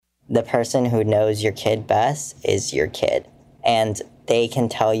the person who knows your kid best is your kid. And they can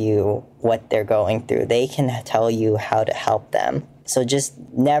tell you what they're going through. They can tell you how to help them. So just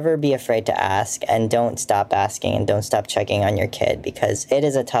never be afraid to ask, and don't stop asking, and don't stop checking on your kid, because it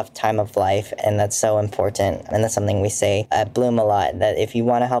is a tough time of life, and that's so important. And that's something we say at Bloom a lot, that if you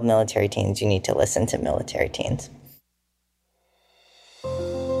want to help military teens, you need to listen to military teens.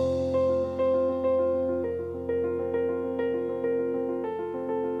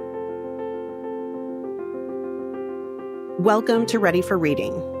 Welcome to Ready for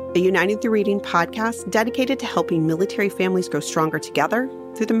Reading, a United Through Reading podcast dedicated to helping military families grow stronger together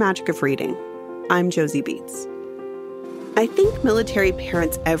through the magic of reading. I'm Josie Beats. I think military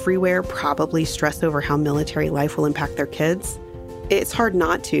parents everywhere probably stress over how military life will impact their kids. It's hard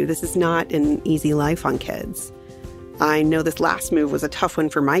not to. This is not an easy life on kids. I know this last move was a tough one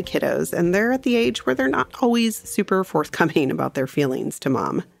for my kiddos, and they're at the age where they're not always super forthcoming about their feelings to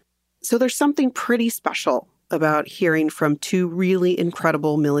mom. So there's something pretty special about hearing from two really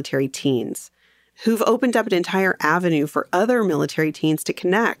incredible military teens who've opened up an entire avenue for other military teens to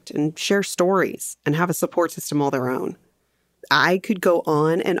connect and share stories and have a support system all their own. I could go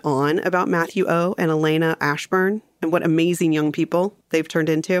on and on about Matthew O. and Elena Ashburn and what amazing young people they've turned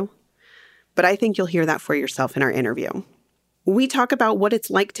into, but I think you'll hear that for yourself in our interview. We talk about what it's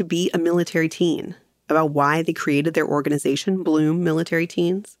like to be a military teen, about why they created their organization, Bloom Military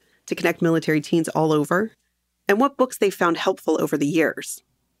Teens, to connect military teens all over, and what books they found helpful over the years.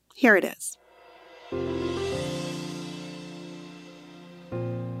 Here it is.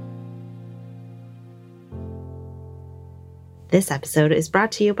 This episode is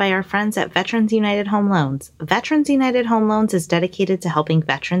brought to you by our friends at Veterans United Home Loans. Veterans United Home Loans is dedicated to helping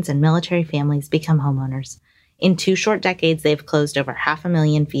veterans and military families become homeowners. In 2 short decades, they've closed over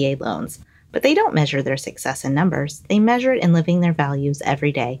 500,000 VA loans. But they don't measure their success in numbers. They measure it in living their values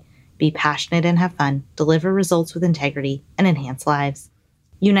every day. Be passionate and have fun, deliver results with integrity, and enhance lives.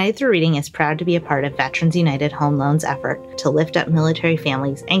 United Through Reading is proud to be a part of Veterans United Home Loans' effort to lift up military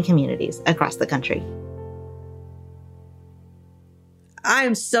families and communities across the country. I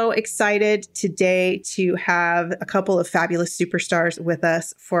am so excited today to have a couple of fabulous superstars with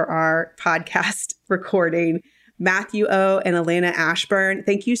us for our podcast recording. Matthew O. and Elena Ashburn,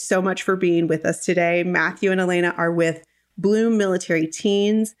 thank you so much for being with us today. Matthew and Elena are with Bloom Military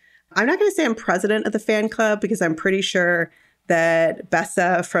Teens. I'm not going to say I'm president of the fan club because I'm pretty sure that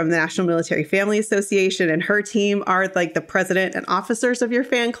Bessa from the National Military Family Association and her team are like the president and officers of your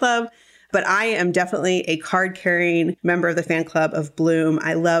fan club. But I am definitely a card-carrying member of the fan club of Bloom.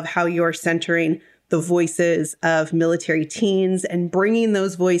 I love how you're centering the voices of military teens and bringing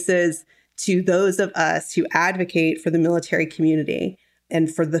those voices to those of us who advocate for the military community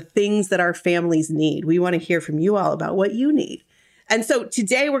and for the things that our families need. We want to hear from you all about what you need. And so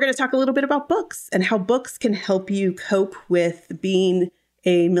today we're going to talk a little bit about books and how books can help you cope with being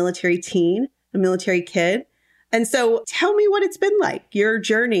a military teen, a military kid. And so tell me what it's been like, your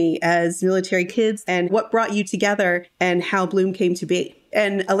journey as military kids, and what brought you together and how Bloom came to be.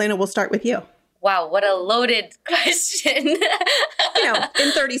 And Elena, we'll start with you. Wow, what a loaded question.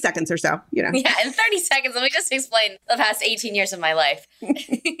 In 30 seconds or so, Yeah, in 30 seconds, let me just explain the past 18 years of my life.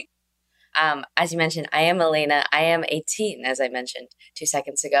 As you mentioned, I am Elena. I am a teen, as I mentioned 2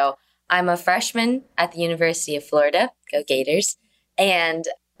 seconds ago. I'm a freshman at the University of Florida. Go Gators. And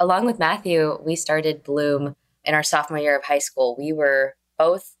along with Matthew, we started Bloom in our sophomore year of high school. We were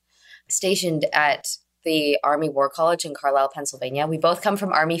both stationed at the Army War College in Carlisle, Pennsylvania. We both come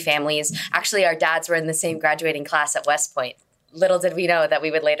from Army families. Actually, our dads were in the same graduating class at West Point. Little did we know that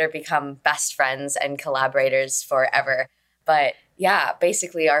we would later become best friends and collaborators forever. But yeah,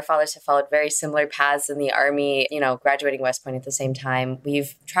 basically our fathers have followed very similar paths in the Army, graduating West Point at the same time.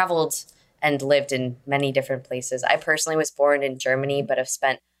 We've traveled and lived in many different places. I personally was born in Germany, but have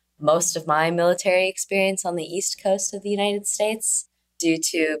spent most of my military experience on the East Coast of the United States due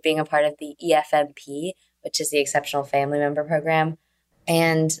to being a part of the EFMP, which is the Exceptional Family Member Program.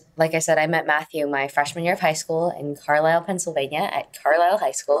 And like I said, I met Matthew my freshman year of high school in Carlisle, Pennsylvania at Carlisle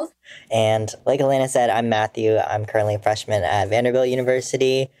High School. And like Elena said, I'm Matthew. I'm currently a freshman at Vanderbilt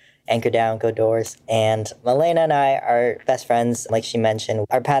University. Anchor Down, Go Doors. And Elena and I are best friends. Like she mentioned,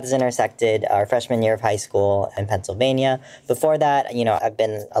 our paths intersected our freshman year of high school in Pennsylvania. Before that, I've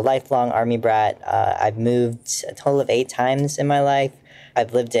been a lifelong Army brat. I've moved a total of 8 times in my life.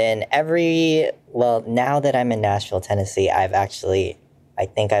 I've lived in now that I'm in Nashville, Tennessee, I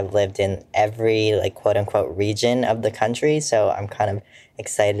think I've lived in every quote unquote region of the country. So I'm kind of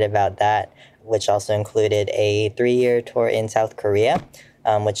excited about that, which also included a 3-year tour in South Korea,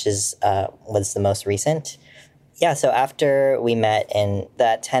 which was the most recent. Yeah, so after we met in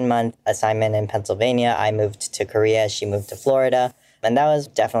that 10-month assignment in Pennsylvania, I moved to Korea, she moved to Florida. And that was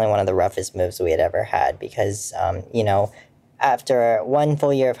definitely one of the roughest moves we had ever had because, after one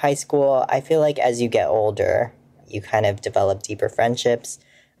full year of high school, I feel like as you get older, you kind of develop deeper friendships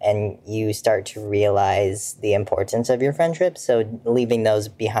and you start to realize the importance of your friendships. So leaving those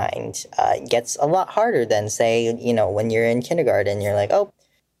behind gets a lot harder than, say, when you're in kindergarten, you're like, oh,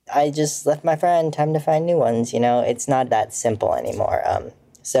 I just left my friend, time to find new ones. It's not that simple anymore.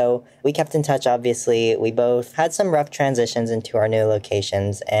 So we kept in touch, obviously. We both had some rough transitions into our new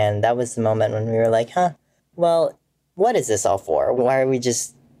locations. And that was the moment when we were like, well, what is this all for? Why are we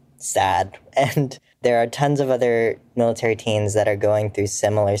just sad? And there are tons of other military teens that are going through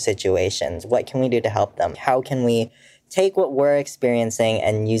similar situations. What can we do to help them? How can we take what we're experiencing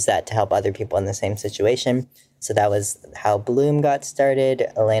and use that to help other people in the same situation? So that was how Bloom got started.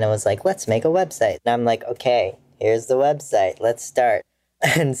 Elena was like, let's make a website. And I'm like, okay, here's the website. Let's start.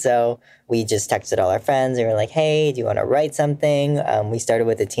 And so we just texted all our friends and we were like, hey, do you want to write something? We started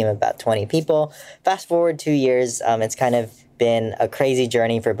with a team of about 20 people. Fast forward 2 years, it's kind of been a crazy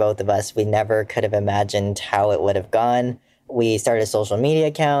journey for both of us. We never could have imagined how it would have gone. We started a social media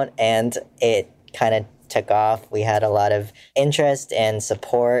account and it kind of took off. We had a lot of interest and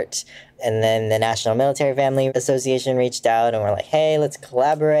support. And then the National Military Family Association reached out and we're like, hey, let's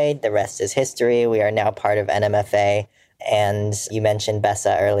collaborate. The rest is history. We are now part of NMFA. And you mentioned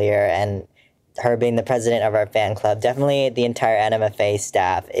Bessa earlier, and her being the president of our fan club. Definitely the entire NMFA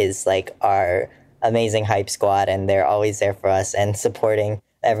staff is like our amazing hype squad, and they're always there for us and supporting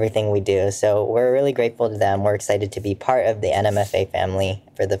everything we do. So we're really grateful to them. We're excited to be part of the NMFA family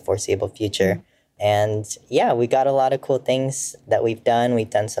for the foreseeable future. Mm-hmm. And yeah, we got a lot of cool things that we've done. We've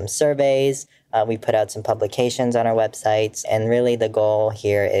done some surveys. We put out some publications on our websites. And really the goal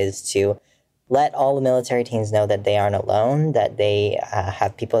here is to let all the military teens know that they aren't alone, that they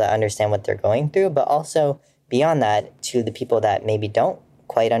have people that understand what they're going through, but also beyond that, to the people that maybe don't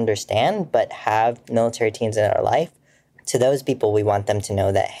quite understand, but have military teens in their life. To those people, we want them to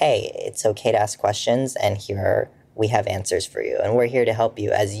know that, hey, it's okay to ask questions, and here we have answers for you. And we're here to help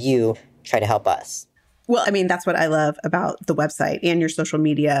you as you try to help us. Well, I mean, that's what I love about the website and your social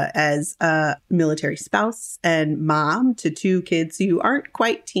media as a military spouse and mom to 2 kids who aren't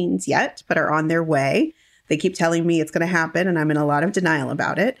quite teens yet, but are on their way. They keep telling me it's going to happen, and I'm in a lot of denial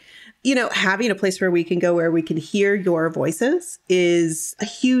about it. Having a place where we can go, where we can hear your voices is a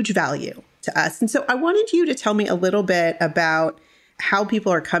huge value to us. And so I wanted you to tell me a little bit about how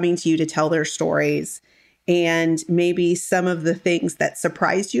people are coming to you to tell their stories, and maybe some of the things that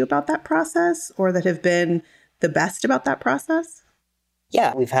surprised you about that process or that have been the best about that process.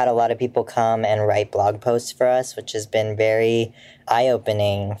 Yeah, we've had a lot of people come and write blog posts for us, which has been very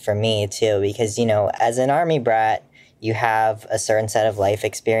eye-opening for me too, because, as an Army brat, you have a certain set of life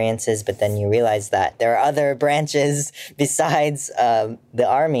experiences, but then you realize that there are other branches besides the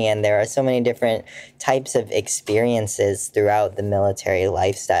Army, and there are so many different types of experiences throughout the military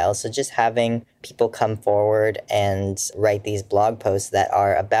lifestyle. So just having people come forward and write these blog posts that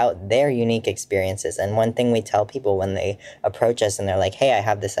are about their unique experiences. And one thing we tell people when they approach us and they're like, hey, I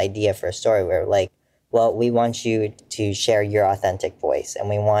have this idea for a story, we're like, well, we want you to share your authentic voice, and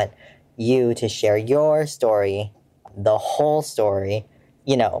we want you to share your story, the whole story,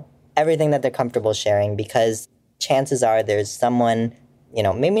 everything that they're comfortable sharing, because chances are there's someone,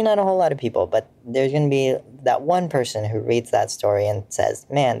 maybe not a whole lot of people, but there's going to be that one person who reads that story and says,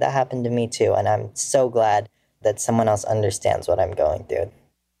 man, that happened to me too. And I'm so glad that someone else understands what I'm going through.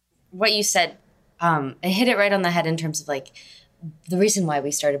 What you said, it hit it right on the head in terms of the reason why we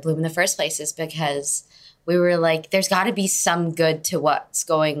started Bloom in the first place is because we were like, there's got to be some good to what's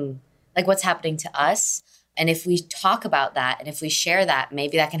happening to us. And if we talk about that and if we share that,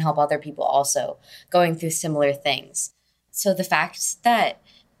 maybe that can help other people also going through similar things. So the fact that,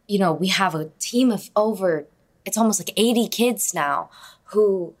 we have a team of it's almost like 80 kids now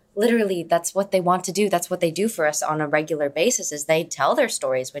who literally that's what they want to do. That's what they do for us on a regular basis is they tell their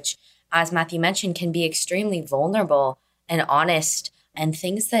stories, which, as Matthew mentioned, can be extremely vulnerable and honest and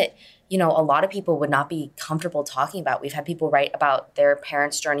things that, a lot of people would not be comfortable talking about. We've had people write about their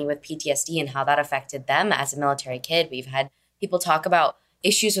parents' journey with PTSD and how that affected them as a military kid. We've had people talk about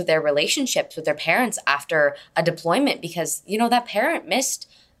issues with their relationships with their parents after a deployment because, that parent missed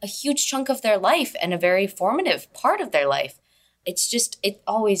a huge chunk of their life and a very formative part of their life. It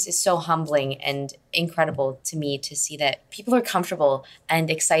always is so humbling and incredible to me to see that people are comfortable and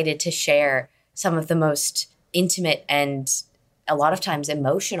excited to share some of the most intimate and a lot of times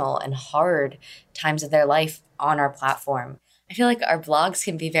emotional and hard times of their life on our platform. I feel like our blogs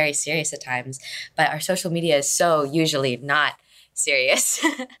can be very serious at times, but our social media is so usually not serious.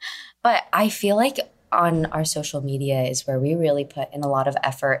 But I feel like on our social media is where we really put in a lot of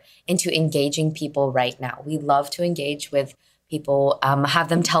effort into engaging people right now. We love to engage with people, have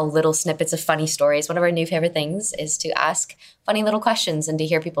them tell little snippets of funny stories. One of our new favorite things is to ask funny little questions and to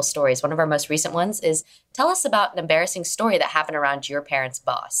hear people's stories. One of our most recent ones is tell us about an embarrassing story that happened around your parents'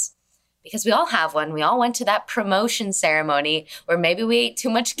 boss. Because we all have one. We all went to that promotion ceremony where maybe we ate too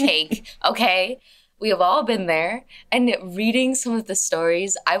much cake, okay? We have all been there. And reading some of the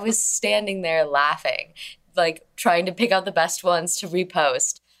stories, I was standing there laughing, like trying to pick out the best ones to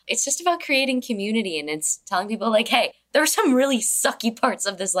repost. It's just about creating community, and it's telling people like, hey, there are some really sucky parts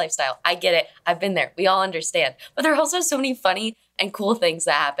of this lifestyle. I get it. I've been there. We all understand. But there are also so many funny and cool things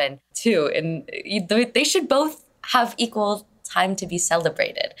that happen too. And they should both have equal time to be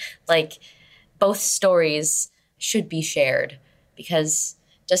celebrated. Like, both stories should be shared, because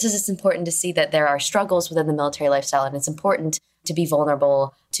just as it's important to see that there are struggles within the military lifestyle and it's important to be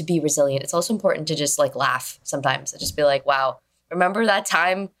vulnerable, to be resilient, it's also important to just like laugh sometimes and just be like, wow, remember that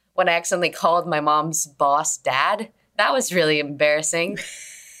time when I accidentally called my mom's boss dad? That was really embarrassing.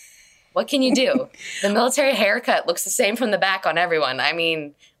 What can you do? The military haircut looks the same from the back on everyone. I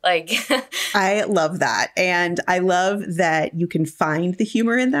mean, like... I love that. And I love that you can find the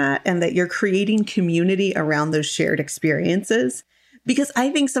humor in that and that you're creating community around those shared experiences. Because I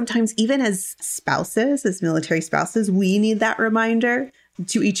think sometimes even as spouses, as military spouses, we need that reminder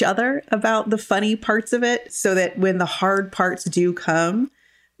to each other about the funny parts of it so that when the hard parts do come,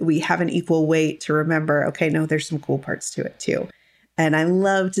 we have an equal weight to remember, okay, no, there's some cool parts to it too. And I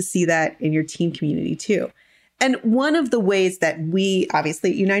love to see that in your teen community too. And one of the ways that we,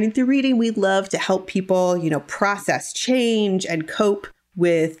 obviously, at Uniting Through Reading, we love to help people, process change and cope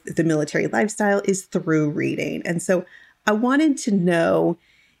with the military lifestyle is through reading. And so I wanted to know,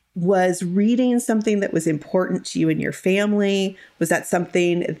 was reading something that was important to you and your family? Was that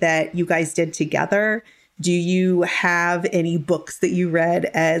something that you guys did together? Do you have any books that you read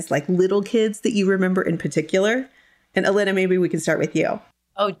as like little kids that you remember in particular? And Elena, maybe we can start with you.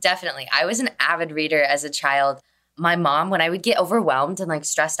 Oh, definitely. I was an avid reader as a child. My mom, when I would get overwhelmed and like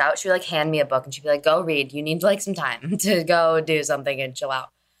stressed out, she would like hand me a book and she'd be like, go read. You need like some time to go do something and chill out.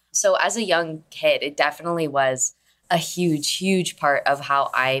 So as a young kid, it definitely was a huge, huge part of how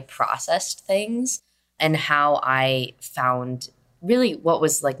I processed things and how I found really what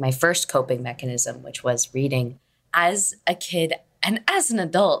was like my first coping mechanism, which was reading. As a kid and as an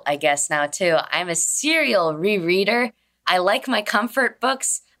adult, I guess now too, I'm a serial rereader. I like my comfort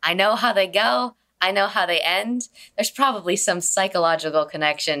books. I know how they go. I know how they end. There's probably some psychological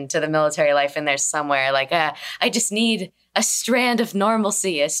connection to the military life in there somewhere. Like, I just need a strand of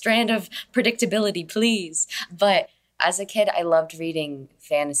normalcy, a strand of predictability, please. But as a kid, I loved reading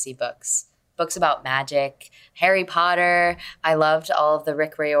fantasy books about magic, Harry Potter. I loved all of the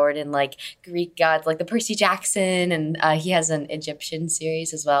Rick Riordan, like Greek gods, like the Percy Jackson, and he has an Egyptian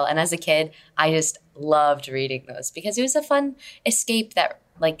series as well. And as a kid, I just loved reading those because it was a fun escape that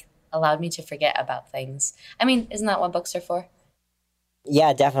like allowed me to forget about things. I mean, isn't that what books are for?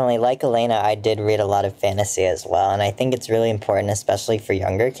 Yeah, definitely. Like Elena, I did read a lot of fantasy as well. And I think it's really important, especially for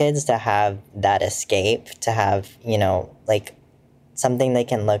younger kids, to have that escape, to have, like something they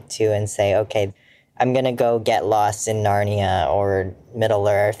can look to and say, okay, I'm going to go get lost in Narnia or Middle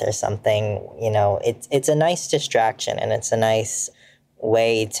Earth or something. It's a nice distraction and it's a nice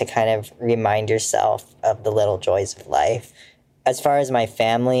way to kind of remind yourself of the little joys of life. As far as my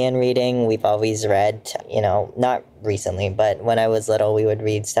family and reading, we've always read, not recently, but when I was little, we would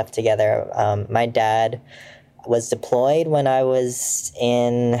read stuff together. My dad was deployed when I was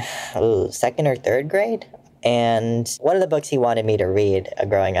in second or third grade. And one of the books he wanted me to read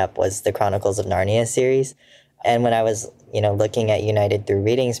growing up was the Chronicles of Narnia series. And when I was, looking at United Through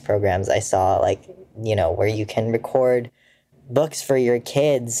Readings programs, I saw where you can record books for your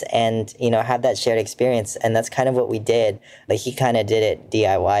kids and, have that shared experience. And that's kind of what we did. But he kind of did it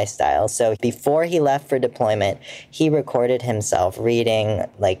DIY style. So before he left for deployment, he recorded himself reading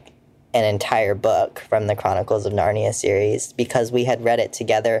an entire book from the Chronicles of Narnia series because we had read it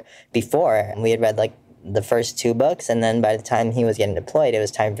together before. And we had read the first two books. And then by the time he was getting deployed, it was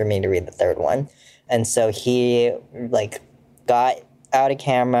time for me to read the third one. And so he got out a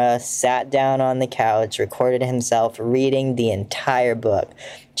camera, sat down on the couch, recorded himself reading the entire book,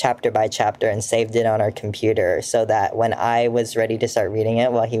 chapter by chapter, and saved it on our computer so that when I was ready to start reading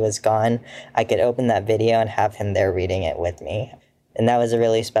it while he was gone, I could open that video and have him there reading it with me. And that was a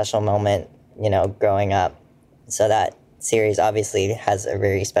really special moment, growing up. So that series obviously has a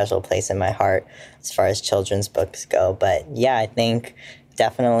very special place in my heart as far as children's books go. But yeah, I think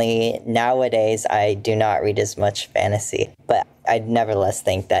definitely nowadays I do not read as much fantasy, but I nevertheless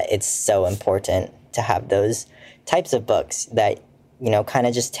think that it's so important to have those types of books that, kind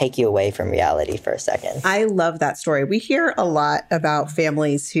of just take you away from reality for a second. I love that story. We hear a lot about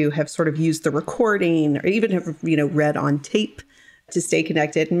families who have sort of used the recording or even have, read on tape to stay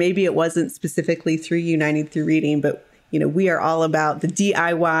connected. And maybe it wasn't specifically through United Through Reading, but, we are all about the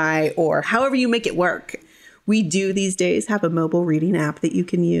DIY or however you make it work. We do these days have a mobile reading app that you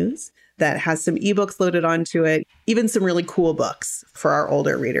can use that has some ebooks loaded onto it, even some really cool books for our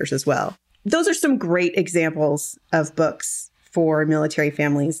older readers as well. Those are some great examples of books for military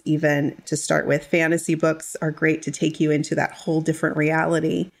families, even to start with. Fantasy books are great to take you into that whole different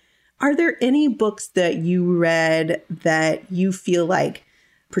reality. Are there any books that you read that you feel like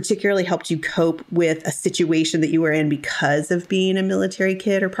particularly helped you cope with a situation that you were in because of being a military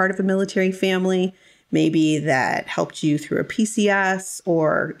kid or part of a military family? Maybe that helped you through a PCS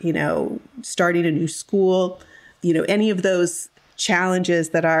or, starting a new school, any of those challenges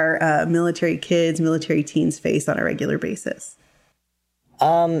that our military kids, military teens face on a regular basis?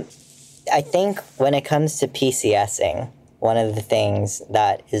 I think when it comes to PCSing, one of the things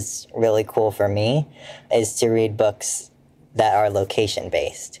that is really cool for me is to read books that are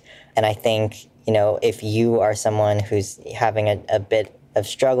location-based. And I think, if you are someone who's having a bit of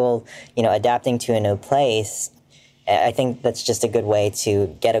struggle, adapting to a new place, I think that's just a good way to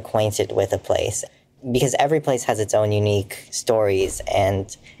get acquainted with a place. Because every place has its own unique stories,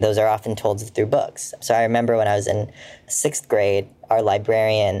 and those are often told through books. So I remember when I was in 6th grade, our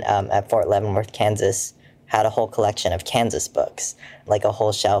librarian at Fort Leavenworth, Kansas, had a whole collection of Kansas books, like a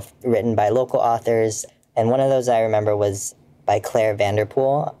whole shelf written by local authors. And one of those I remember was by Claire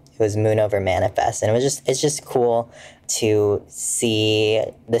Vanderpool. It was Moon Over Manifest. And it's just cool to see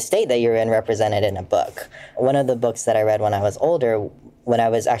the state that you're in represented in a book. One of the books that I read when I was older, when I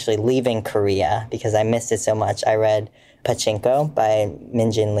was actually leaving Korea, because I missed it so much, I read Pachinko by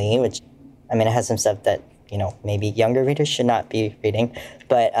Min Jin Lee, which, it has some stuff that, maybe younger readers should not be reading.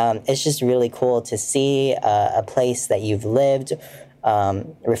 But it's just really cool to see a place that you've lived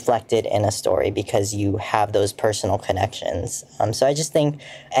reflected in a story because you have those personal connections. So I just think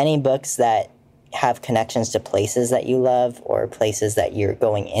any books that have connections to places that you love or places that you're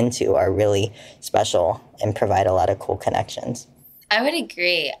going into are really special and provide a lot of cool connections. I would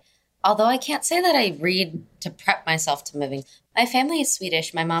agree. Although I can't say that I read to prep myself to moving. My family is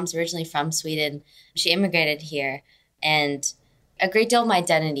Swedish. My mom's originally from Sweden. She immigrated here. And a great deal of my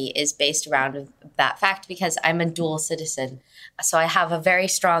identity is based around that fact because I'm a dual citizen. So I have a very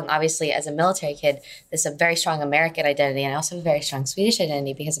strong, obviously, as a military kid, there's a very strong American identity. And I also have a very strong Swedish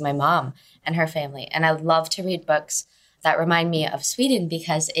identity because of my mom and her family. And I love to read books that remind me of Sweden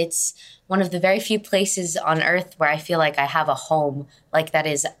because it's one of the very few places on earth where I feel like I have a home, like that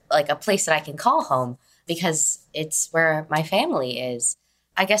is like a place that I can call home because it's where my family is.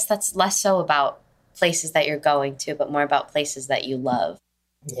 I guess that's less so about places that you're going to, but more about places that you love.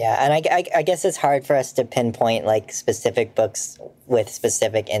 Yeah, and I guess it's hard for us to pinpoint like specific books with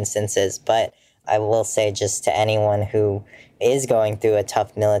specific instances, but I will say just to anyone who is going through a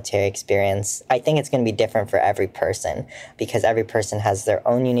tough military experience, I think it's going to be different for every person because every person has their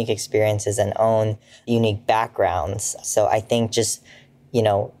own unique experiences and own unique backgrounds. So I think just,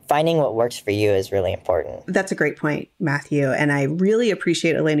 finding what works for you is really important. That's a great point, Matthew. And I really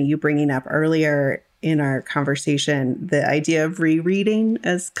appreciate, Elena, you bringing up earlier in our conversation the idea of rereading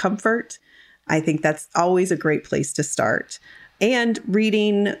as comfort. I think that's always a great place to start. And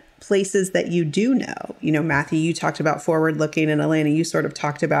reading places that you do know. Matthew, you talked about forward looking, and Elena, you sort of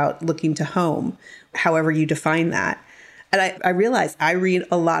talked about looking to home, however you define that. And I realized I read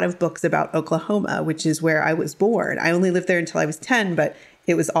a lot of books about Oklahoma, which is where I was born. I only lived there until I was 10, but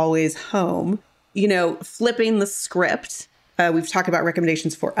it was always home. Flipping the script. We've talked about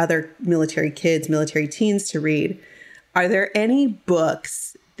recommendations for other military kids, military teens to read. Are there any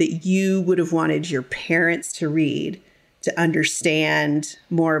books that you would have wanted your parents to read to understand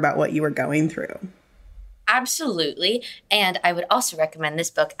more about what you were going through? Absolutely. And I would also recommend this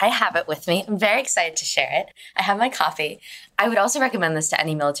book. I have it with me. I'm very excited to share it. I have my copy. I would also recommend this to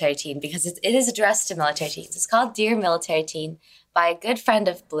any military teen because it is addressed to military teens. It's called Dear Military Teen by a good friend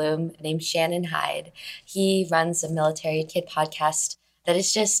of Bloom named Shannon Hyde. He runs a military kid podcast that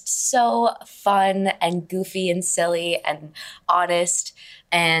is just so fun and goofy and silly and honest.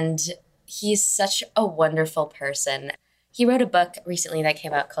 And he's such a wonderful person. He wrote a book recently that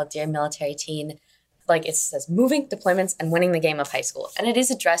came out called Dear Military Teen. Like it says, moving, deployments, and winning the game of high school. And it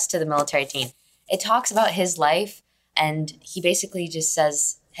is addressed to the military teen. It talks about his life And he basically just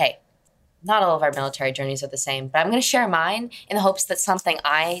says, hey, not all of our military journeys are the same, but I'm going to share mine in the hopes that something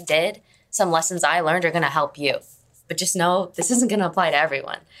I did, some lessons I learned are going to help you. But just know this isn't going to apply to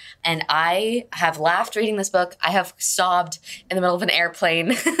everyone. And I have laughed reading this book. I have sobbed in the middle of an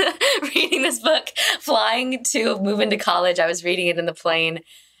airplane reading this book, flying to move into college. I was reading it in the plane.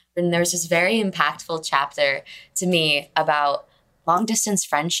 And there's this very impactful chapter to me about long distance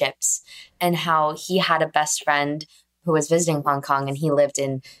friendships and how he had a best friend who was visiting Hong Kong, and he lived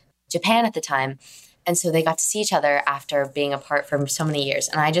in Japan at the time. And so they got to see each other after being apart for so many years.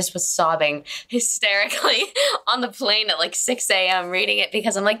 And I just was sobbing hysterically on the plane at like 6 a.m. reading it,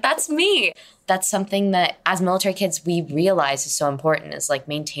 because I'm like, that's me. That's something that as military kids, we realize is so important, is like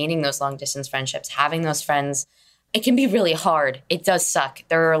maintaining those long distance friendships, having those friends. It can be really hard. It does suck.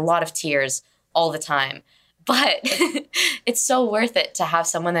 There are a lot of tears all the time, but it's so worth it to have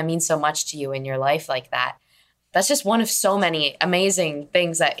someone that means so much to you in your life like that. That's just one of so many amazing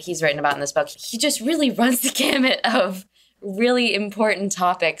things that he's written about in this book. He just really runs the gamut of really important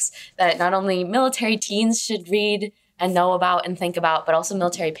topics that not only military teens should read and know about and think about, but also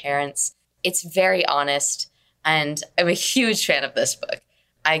military parents. It's very honest, and I'm a huge fan of this book.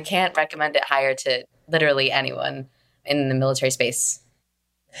 I can't recommend it higher to literally anyone in the military space.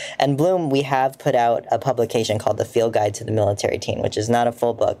 And Bloom, we have put out a publication called The Field Guide to the Military Teen, which is not a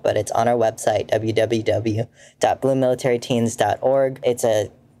full book, but it's on our website, www.bloommilitaryteens.org. It's a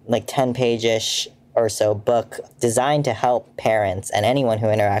 10-page-ish or so book designed to help parents and anyone who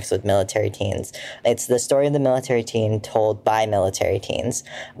interacts with military teens. It's the story of the military teen told by military teens.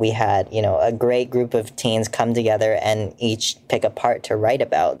 We had, a great group of teens come together and each pick a part to write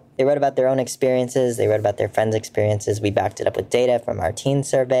about. They wrote about their own experiences. They wrote about their friends' experiences. We backed it up with data from our teen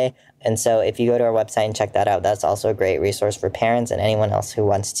survey. And so if you go to our website and check that out, that's also a great resource for parents and anyone else who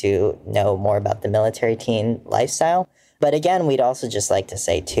wants to know more about the military teen lifestyle. But again, we'd also just like to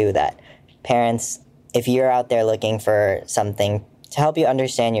say, too, that parents, if you're out there looking for something to help you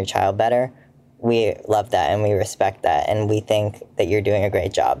understand your child better, we love that and we respect that. And we think that you're doing a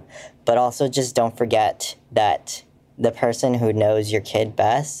great job. But also just don't forget that the person who knows your kid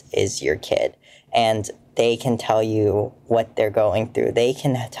best is your kid. And they can tell you what they're going through. They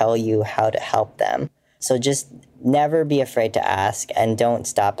can tell you how to help them. So just never be afraid to ask, and don't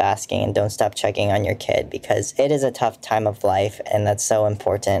stop asking, and don't stop checking on your kid, because it is a tough time of life, and that's so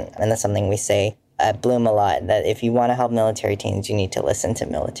important. And that's something we say at Bloom a lot, that if you want to help military teens, you need to listen to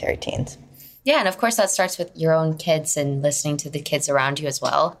military teens. Yeah, and of course that starts with your own kids and listening to the kids around you as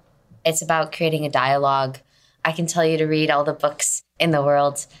well. It's about creating a dialogue. I can tell you to read all the books in the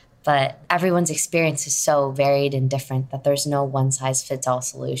world, but everyone's experience is so varied and different that there's no one-size-fits-all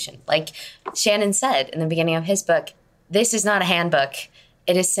solution. Like Shannon said in the beginning of his book, this is not a handbook.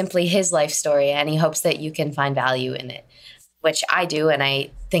 It is simply his life story, and he hopes that you can find value in it, which I do, and I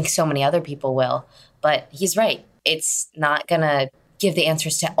think so many other people will. But he's right. It's not going to give the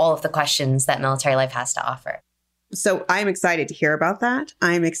answers to all of the questions that military life has to offer. So I'm excited to hear about that.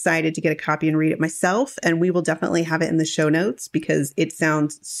 I'm excited to get a copy and read it myself, and we will definitely have it in the show notes because it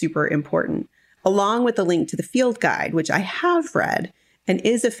sounds super important. Along with the link to the field guide, which I have read and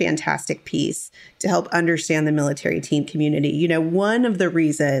is a fantastic piece to help understand the military teen community. One of the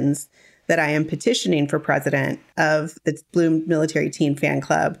reasons that I am petitioning for president of the Bloom Military Teen Fan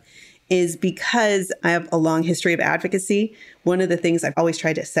Club is because I have a long history of advocacy. One of the things I've always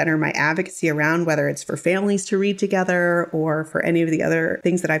tried to center my advocacy around, whether it's for families to read together or for any of the other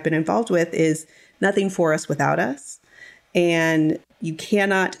things that I've been involved with, is nothing for us without us. And you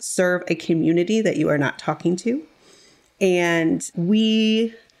cannot serve a community that you are not talking to. And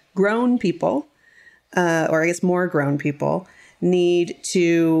we grown people, or I guess more grown people, need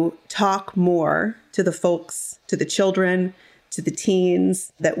to talk more to the folks, to the children, to the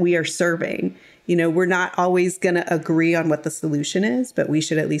teens that we are serving. We're not always going to agree on what the solution is, but we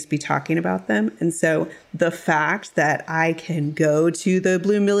should at least be talking about them. And so the fact that I can go to the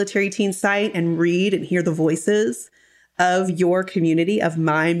Bloom Military Teen site and read and hear the voices of your community, of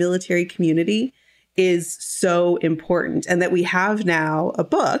my military community, is so important. And that we have now a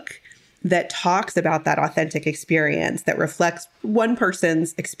book that talks about that authentic experience, that reflects one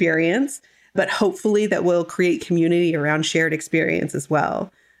person's experience, but hopefully that will create community around shared experience as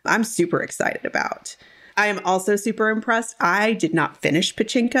well. I'm super excited about. I am also super impressed. I did not finish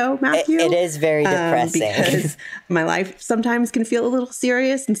Pachinko, Matthew. It is very depressing. Because my life sometimes can feel a little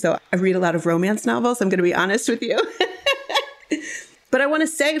serious. And so I read a lot of romance novels. I'm going to be honest with you. But I want to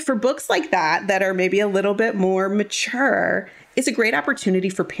say for books like that are maybe a little bit more mature, It's a great opportunity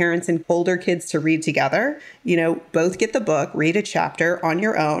for parents and older kids to read together. Both get the book, read a chapter on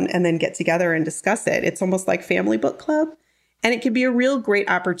your own, and then get together and discuss it. It's almost like family book club. And it can be a real great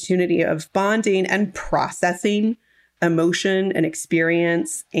opportunity of bonding and processing emotion and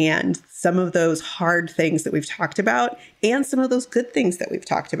experience and some of those hard things that we've talked about and some of those good things that we've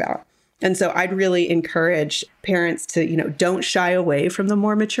talked about. And so I'd really encourage parents to, don't shy away from the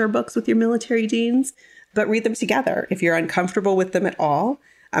more mature books with your military teens, but read them together. If you're uncomfortable with them at all,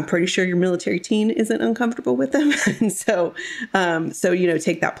 I'm pretty sure your military teen isn't uncomfortable with them. And so,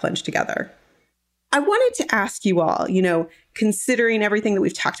 take that plunge together. I wanted to ask you all, considering everything that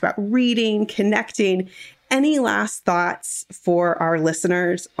we've talked about, reading, connecting, any last thoughts for our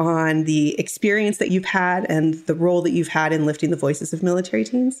listeners on the experience that you've had and the role that you've had in lifting the voices of military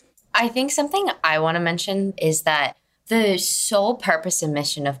teens? I think something I want to mention is that the sole purpose and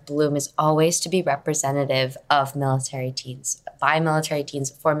mission of Bloom is always to be representative of military teens, by military teens,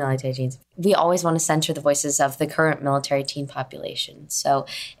 for military teens. We always want to center the voices of the current military teen population. So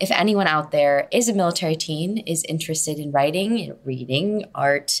if anyone out there is a military teen, is interested in writing, reading,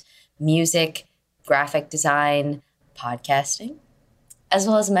 art, music, graphic design, podcasting, as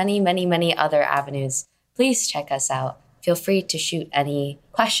well as many, many, many other avenues, please check us out. Feel free to shoot any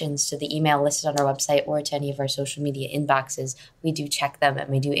questions to the email listed on our website or to any of our social media inboxes. We do check them and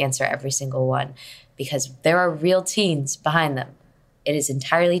we do answer every single one because there are real teens behind them. It is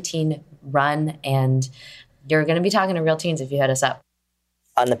entirely teen run and you're going to be talking to real teens if you hit us up.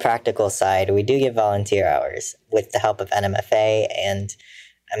 On the practical side, we do give volunteer hours with the help of NMFA, and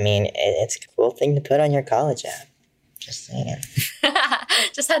it's a cool thing to put on your college app. Just saying.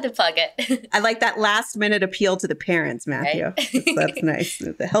 Just had to plug it. I like that last minute appeal to the parents, Matthew. Right? That's nice.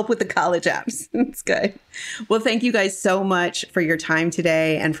 The help with the college apps. It's good. Well, thank you guys so much for your time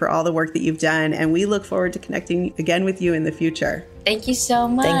today and for all the work that you've done. And we look forward to connecting again with you in the future. Thank you so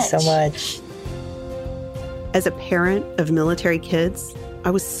much. Thanks so much. As a parent of military kids, I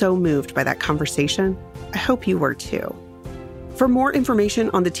was so moved by that conversation. I hope you were too. For more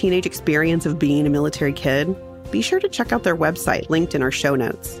information on the teenage experience of being a military kid, be sure to check out their website linked in our show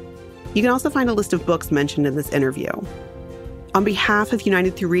notes. You can also find a list of books mentioned in this interview. On behalf of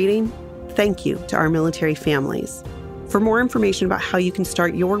United Through Reading, thank you to our military families. For more information about how you can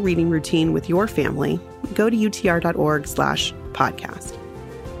start your reading routine with your family, go to utr.org/podcast.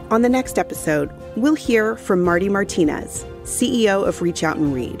 On the next episode, we'll hear from Marty Martinez, CEO of Reach Out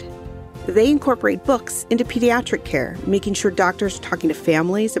and Read. They incorporate books into pediatric care, making sure doctors are talking to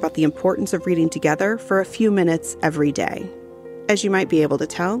families about the importance of reading together for a few minutes every day. As you might be able to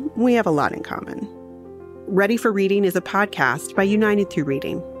tell, we have a lot in common. Ready for Reading is a podcast by United Through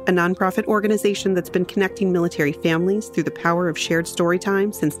Reading, a nonprofit organization that's been connecting military families through the power of shared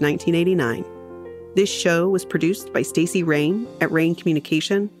storytime since 1989. This show was produced by Stacey Rain at Rain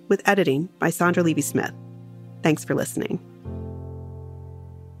Communication, with editing by Sandra Levy-Smith. Thanks for listening.